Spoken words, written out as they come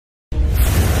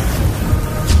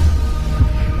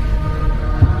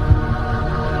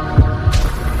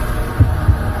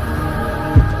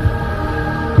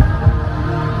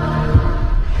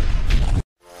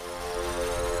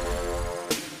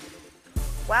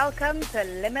Welcome to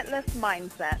Limitless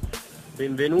Mindset.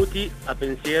 Benvenuti a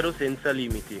Pensiero senza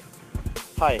limiti.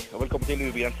 Hej och välkommen till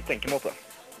Ubegränsad tänkemåte.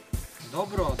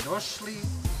 Dobro došli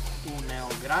u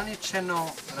neograničeno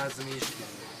razmišljanje.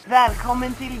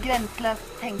 Välkommen till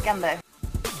gränslöst tänkande.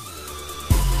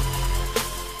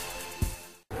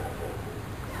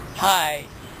 Hi,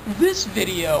 this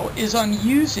video is on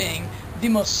using the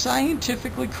most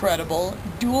scientifically credible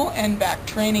dual end-back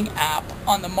training app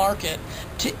on the market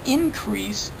to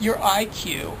increase your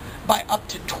IQ by up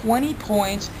to 20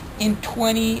 points in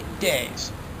 20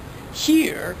 days.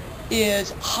 Here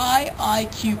is High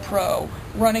IQ Pro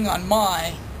running on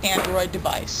my Android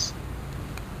device.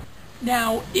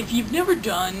 Now, if you've never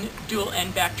done dual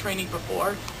end-back training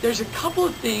before, there's a couple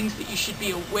of things that you should be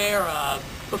aware of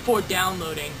before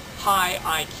downloading High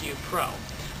IQ Pro.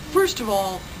 First of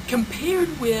all,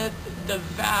 compared with the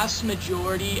vast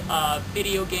majority of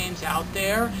video games out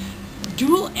there,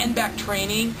 dual end-back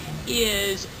training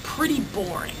is pretty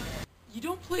boring. You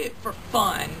don't play it for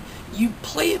fun, you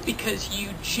play it because you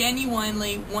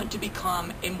genuinely want to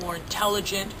become a more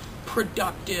intelligent,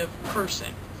 productive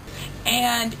person.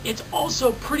 And it's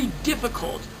also pretty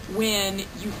difficult when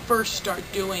you first start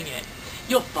doing it.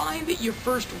 You'll find that your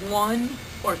first 1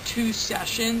 or 2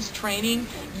 sessions training,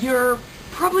 you're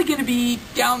probably going to be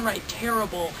downright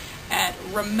terrible at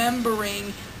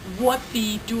remembering what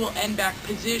the dual end-back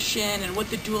position and what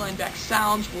the dual end-back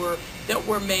sounds were that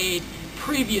were made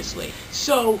previously.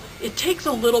 So it takes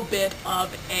a little bit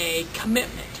of a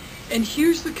commitment. And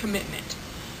here's the commitment.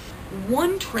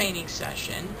 1 training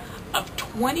session of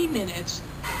 20 minutes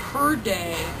per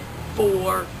day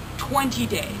for 20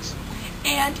 days.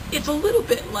 And it's a little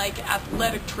bit like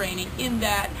athletic training in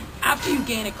that after you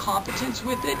gain a competence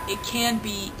with it, it can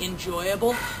be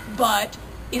enjoyable, but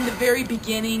in the very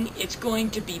beginning, it's going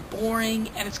to be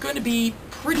boring and it's going to be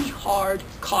pretty hard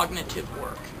cognitive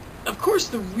work. Of course,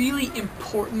 the really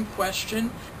important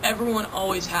question everyone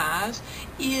always has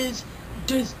is,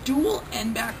 does dual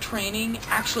end-back training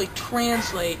actually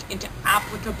translate into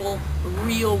applicable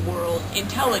real-world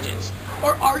intelligence?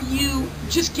 Or are you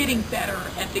just getting better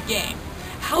at the game?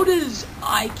 How does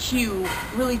IQ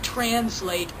really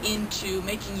translate into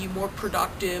making you more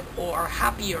productive or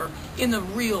happier in the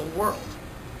real world?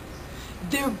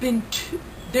 There have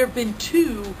been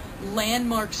two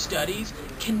landmark studies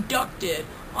conducted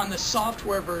on the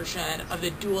software version of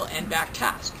the dual end-back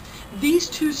task. These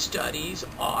 2 studies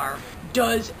are,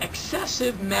 does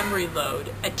excessive memory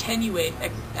load attenuate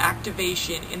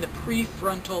activation in the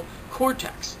prefrontal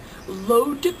cortex?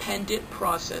 Load-dependent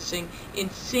processing in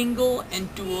single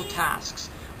and dual tasks.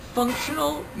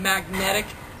 Functional magnetic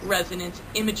resonance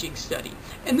imaging study.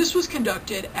 And this was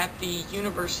conducted at the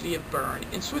University of Bern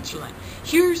in Switzerland.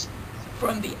 Here's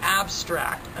from the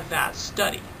abstract of that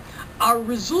study. Our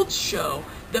results show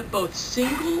that both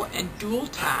single and dual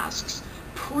tasks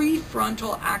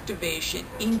prefrontal activation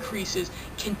increases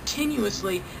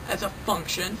continuously as a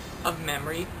function of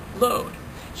memory load.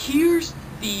 Here's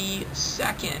the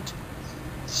second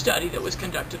study that was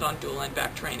conducted on dual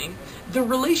end-back training, the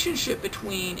relationship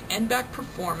between end-back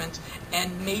performance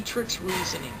and matrix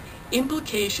reasoning,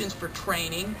 implications for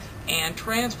training and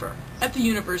transfer at the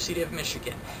University of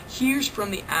Michigan. Here's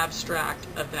from the abstract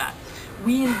of that.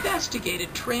 We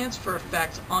investigated transfer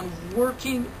effects on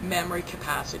working memory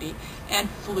capacity and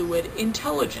fluid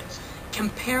intelligence,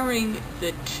 comparing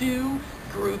the 2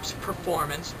 groups'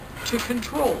 performance to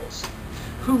controls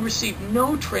who received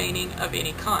no training of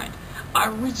any kind.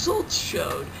 Our results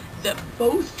showed that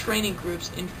both training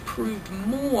groups improved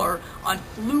more on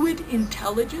fluid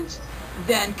intelligence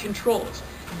than controls,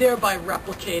 thereby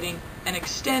replicating and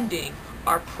extending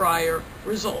our prior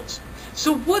results.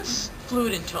 So what's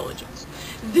fluid intelligence?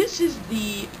 This is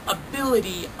the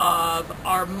ability of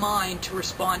our mind to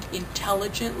respond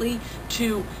intelligently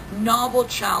to novel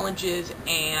challenges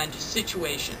and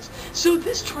situations. So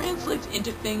this translates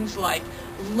into things like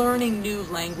learning new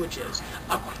languages,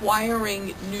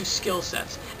 acquiring new skill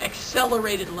sets,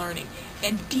 accelerated learning,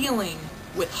 and dealing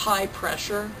with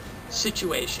high-pressure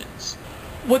situations.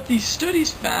 What these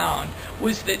studies found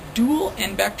was that dual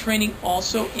end-back training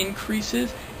also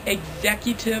increases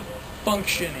executive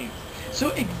functioning. So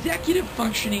executive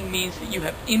functioning means that you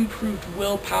have improved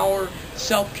willpower,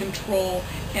 self-control,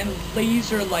 and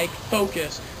laser-like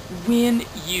focus when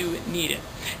you need it.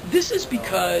 This is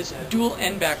because dual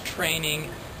end-back training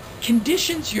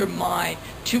conditions your mind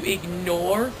to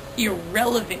ignore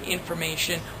irrelevant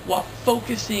information while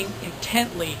focusing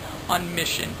intently on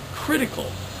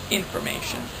mission-critical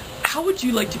information. How would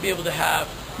you like to be able to have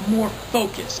more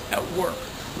focus at work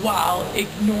while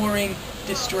ignoring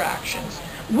distractions?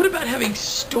 What about having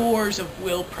stores of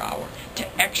willpower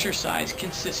to exercise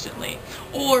consistently?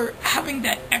 Or having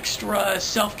that extra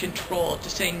self-control to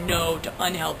say no to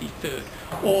unhealthy food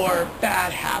or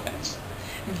bad habits?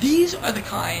 These are the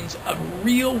kinds of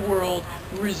real-world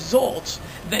results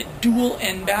that dual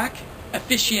NBAC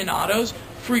aficionados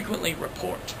frequently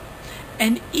report.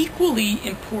 An equally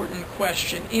important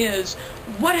question is,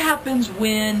 what happens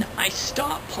when I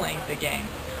stop playing the game?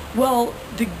 Well,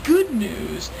 the good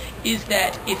news is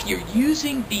that if you're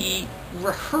using the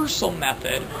rehearsal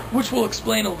method, which we'll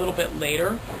explain a little bit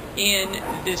later in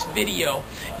this video,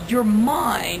 your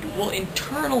mind will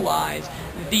internalize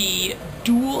the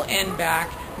dual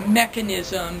NBAC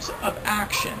mechanisms of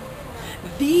action.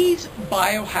 These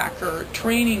biohacker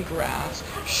training graphs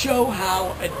show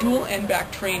how a dual NBAC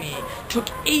trainee took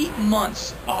 8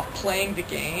 months off playing the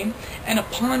game, and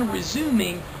upon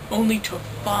resuming only took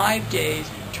 5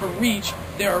 days to reach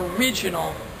their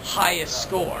original highest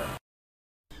score.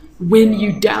 When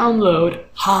you download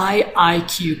High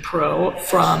IQ Pro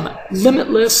from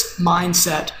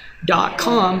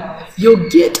limitlessmindset.com, you'll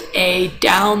get a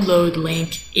download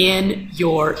link in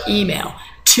your email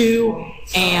to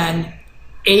an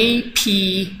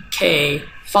APK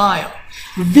file.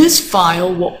 This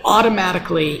file will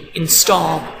automatically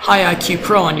install High IQ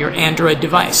Pro on your Android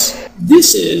device.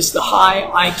 This is the High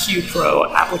IQ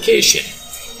Pro application.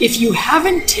 If you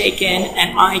haven't taken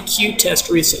an IQ test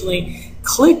recently,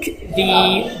 click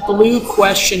the blue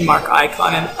question mark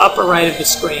icon in the upper right of the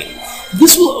screen.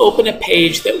 This will open a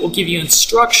page that will give you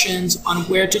instructions on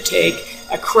where to take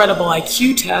a credible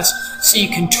IQ test so you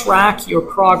can track your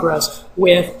progress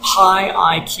with High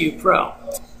IQ Pro.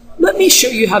 Let me show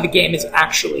you how the game is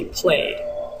actually played.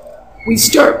 We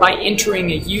start by entering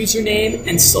a username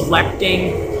and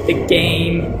selecting the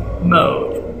game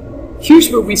mode.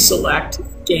 Here's where we select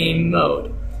game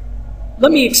mode.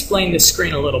 Let me explain this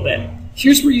screen a little bit.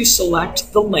 Here's where you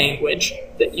select the language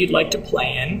that you'd like to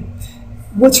play in.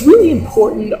 What's really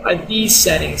important are these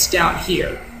settings down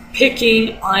here,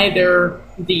 picking either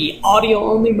the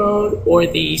audio-only mode or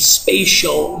the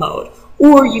spatial mode,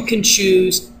 or you can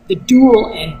choose the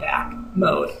dual NBAC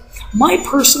mode. My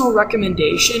personal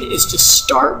recommendation is to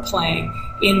start playing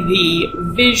in the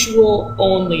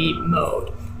visual-only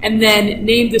mode, and then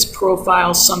name this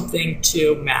profile something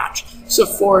to match. So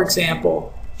for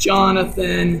example,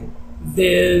 Jonathan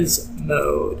Viz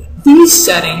mode. These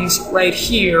settings right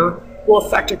here will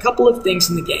affect a couple of things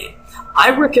in the game.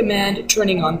 I recommend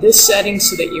turning on this setting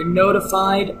so that you're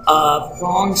notified of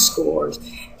wrong scores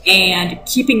and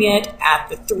keeping it at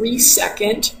the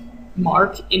 3-second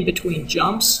mark in between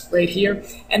jumps right here.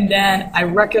 And then I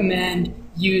recommend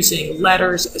using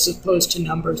letters as opposed to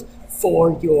numbers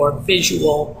for your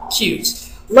visual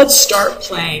cues. Let's start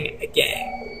playing a game.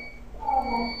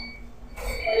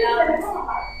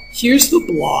 Here's the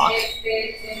block,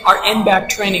 our NBAC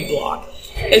training block.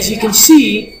 As you can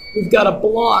see, we've got a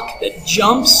block that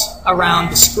jumps around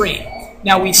the screen.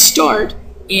 Now we start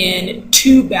in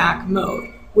 2-back mode,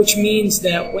 which means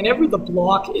that whenever the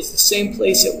block is the same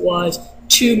place it was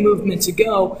 2 movements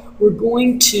ago, we're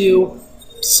going to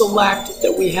select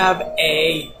that we have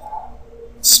a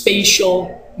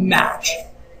spatial match.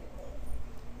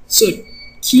 So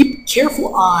keep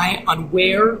careful eye on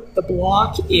where the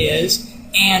block is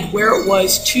and where it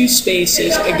was 2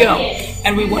 spaces ago.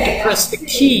 And we want to press the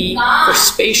key for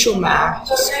spatial match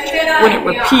when it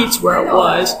repeats where it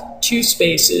was 2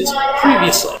 spaces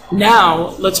previously.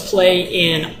 Now let's play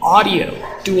in audio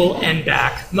dual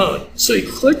NBAC mode. So you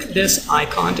click this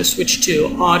icon to switch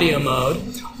to audio mode.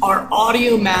 Our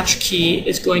audio match key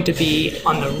is going to be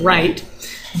on the right.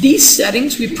 These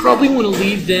settings, we probably want to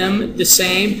leave them the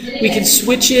same. We can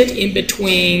switch it in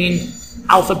between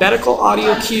alphabetical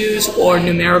audio cues or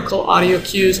numerical audio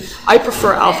cues. I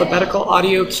prefer alphabetical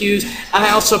audio cues, and I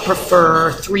also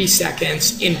prefer 3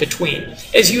 seconds in between.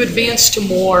 As you advance to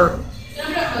more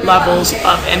levels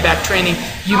of NBAC training,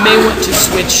 you may want to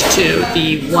switch to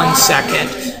the 1-second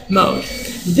mode.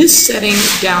 This setting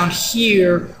down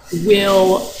here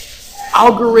will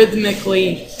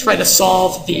algorithmically try to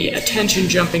solve the attention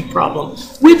jumping problem,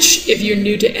 which, if you're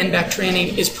new to NBAC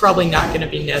training, is probably not going to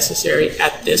be necessary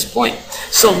at this point.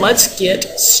 So let's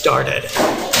get started.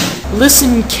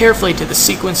 Listen carefully to the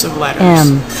sequence of letters.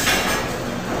 M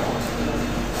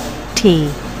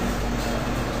T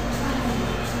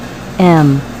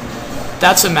M.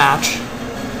 That's a match.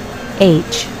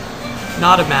 H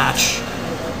Not a match.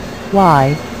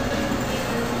 Y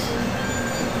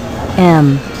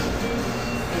M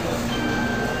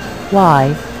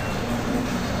Y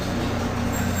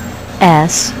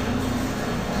S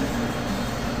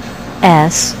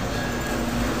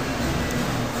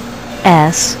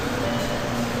S,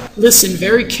 Listen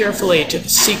very carefully to the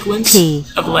sequence T,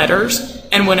 of letters,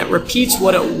 and when it repeats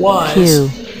what it was Q,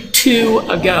 2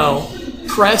 ago,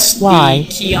 press Y, the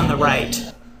key on the right.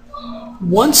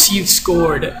 Once you've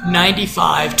scored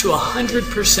 95 to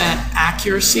 100%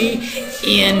 accuracy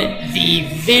in the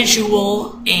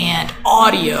visual and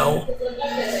audio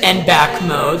and back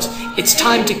modes, it's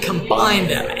time to combine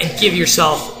them and give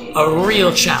yourself a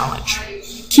real challenge.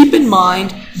 Keep in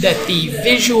mind that the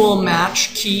visual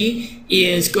match key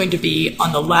is going to be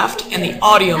on the left and the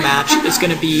audio match is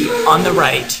going to be on the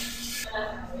right.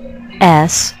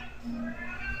 S,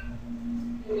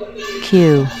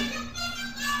 Q,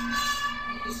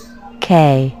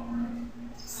 K,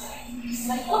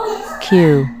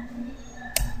 Q,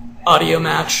 Audio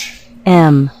match,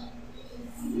 M,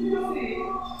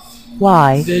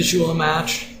 Y, visual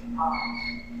match,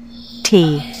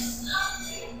 T,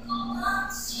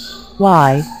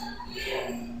 Y,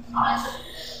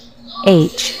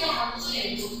 H,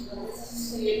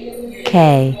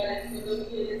 K,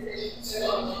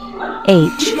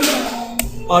 H,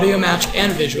 audio match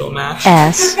and visual match,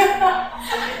 S,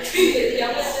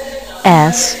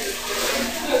 S,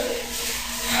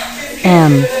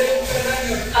 M,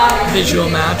 visual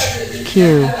match,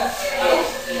 Q,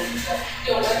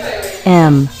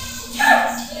 M,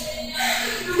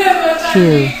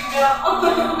 Q,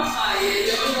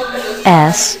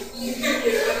 S.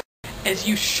 As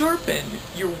you sharpen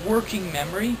your working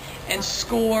memory and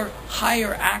score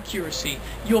higher accuracy,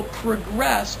 you'll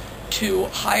progress to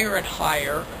higher and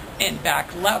higher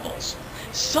N-back levels.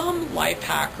 Some life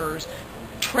hackers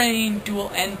train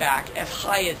dual N-back as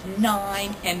high as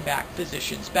 9 N-back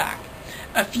positions back.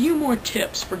 A few more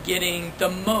tips for getting the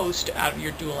most out of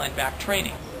your dual N-back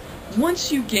training.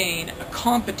 Once you gain a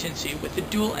competency with the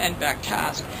dual N-back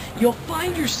task, you'll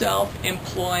find yourself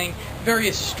employing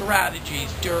various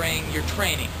strategies during your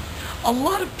training. A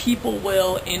lot of people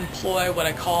will employ what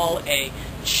I call a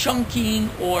chunking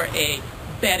or a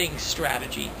betting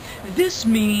strategy. This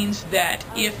means that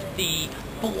if the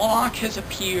block has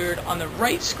appeared on the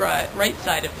right side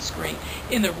of the screen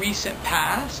in the recent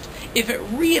past, if it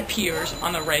reappears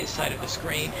on the right side of the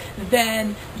screen,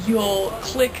 then you'll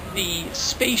click the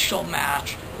spatial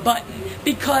match button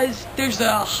because there's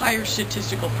a higher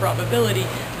statistical probability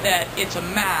that it's a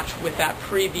match with that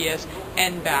previous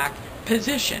N-back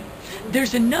position.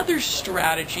 There's another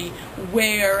strategy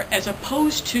where, as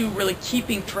opposed to really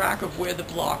keeping track of where the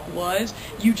block was,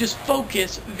 you just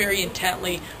focus very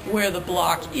intently where the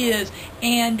block is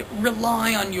and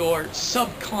rely on your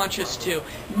subconscious to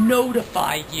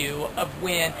notify you of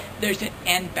when there's an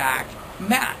N-back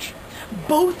match.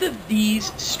 Both of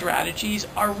these strategies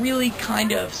are really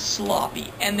kind of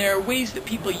sloppy, and they're ways that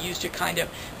people use to kind of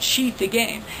cheat the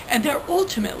game, and they're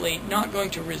ultimately not going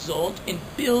to result in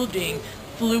building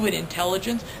fluid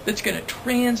intelligence that's going to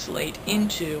translate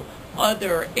into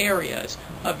other areas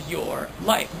of your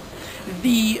life.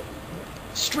 The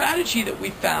strategy that we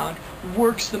found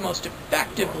works the most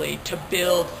effectively to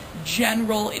build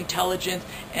general intelligence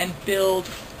and build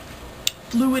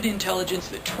fluid intelligence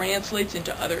that translates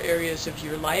into other areas of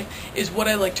your life is what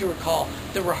I like to recall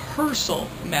the rehearsal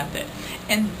method.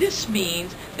 And this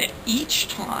means that each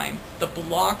time the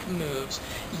block moves,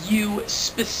 you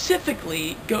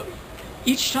specifically go,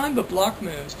 each time the block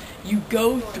moves, you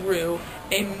go through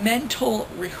a mental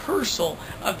rehearsal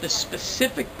of the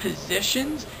specific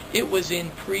positions it was in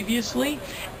previously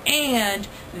and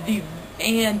the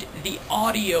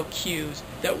audio cues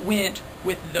that went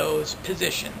with those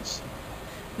positions.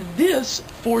 This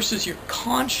forces your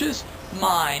conscious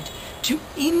mind to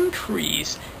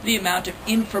increase the amount of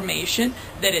information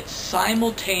that it's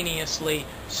simultaneously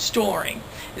storing,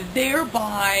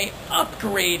 thereby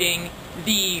upgrading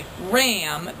the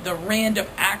RAM, the random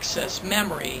access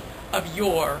memory of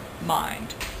your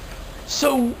mind.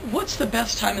 So what's the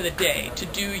best time of the day to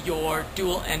do your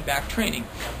dual N-back training?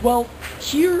 Well,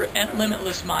 here at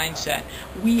Limitless Mindset,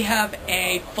 we have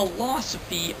a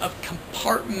philosophy of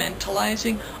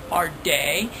compartmentalizing our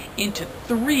day into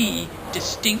 3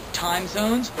 distinct time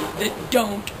zones that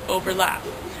don't overlap.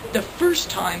 The first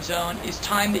time zone is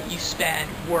time that you spend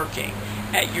working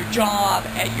at your job,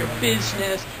 at your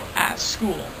business, at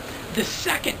school. The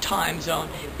second time zone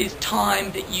is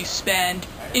time that you spend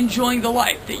enjoying the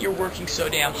life that you're working so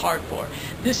damn hard for.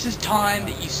 This is time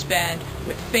that you spend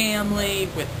with family,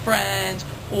 with friends,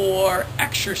 or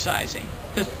exercising.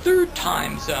 The third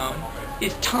time zone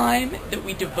is time that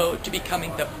we devote to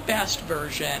becoming the best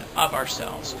version of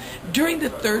ourselves. During the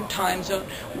third time zone,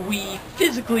 we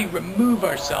physically remove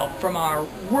ourselves from our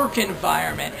work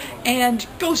environment and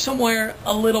go somewhere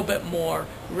a little bit more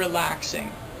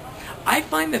relaxing. I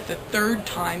find that the third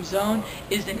time zone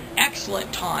is an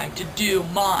excellent time to do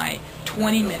my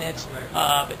 20 minutes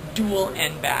of dual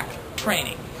and back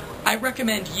training. I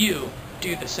recommend you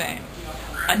do the same.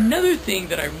 Another thing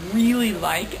that I really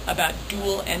like about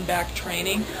dual and back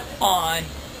training on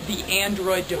the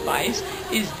Android device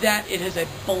is that it has a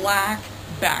black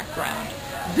background.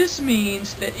 This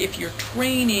means that if you're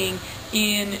training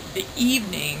in the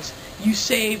evenings, you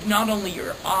save not only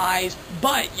your eyes,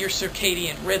 but your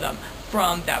circadian rhythm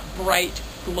from that bright,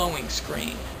 glowing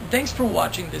screen. Thanks for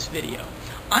watching this video.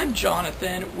 I'm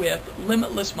Jonathan with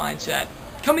Limitless Mindset,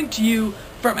 coming to you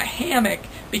from a hammock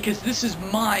because this is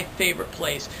my favorite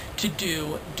place to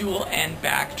do dual and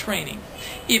back training.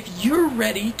 If you're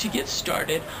ready to get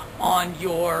started on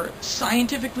your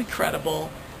scientifically credible,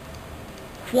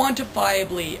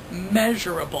 quantifiably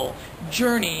measurable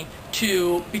journey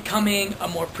to becoming a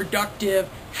more productive,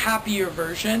 happier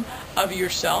version of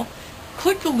yourself,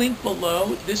 click the link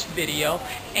below this video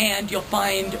and you'll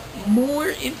find more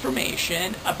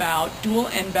information about dual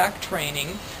and back training,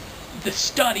 the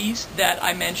studies that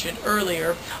I mentioned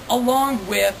earlier, along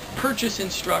with purchase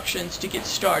instructions to get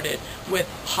started with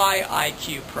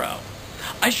HiIQ Pro.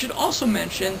 I should also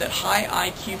mention that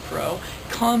HiIQ Pro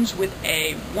comes with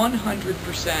a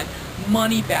 100%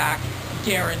 money-back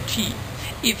guarantee.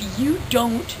 If you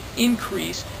don't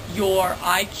increase your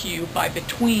IQ by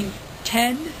between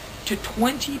 10 to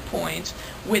 20 points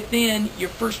within your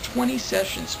first 20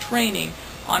 sessions training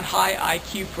on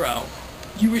HiIQ Pro,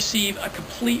 you receive a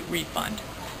complete refund.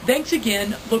 Thanks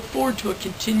again. Look forward to a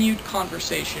continued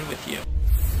conversation with you.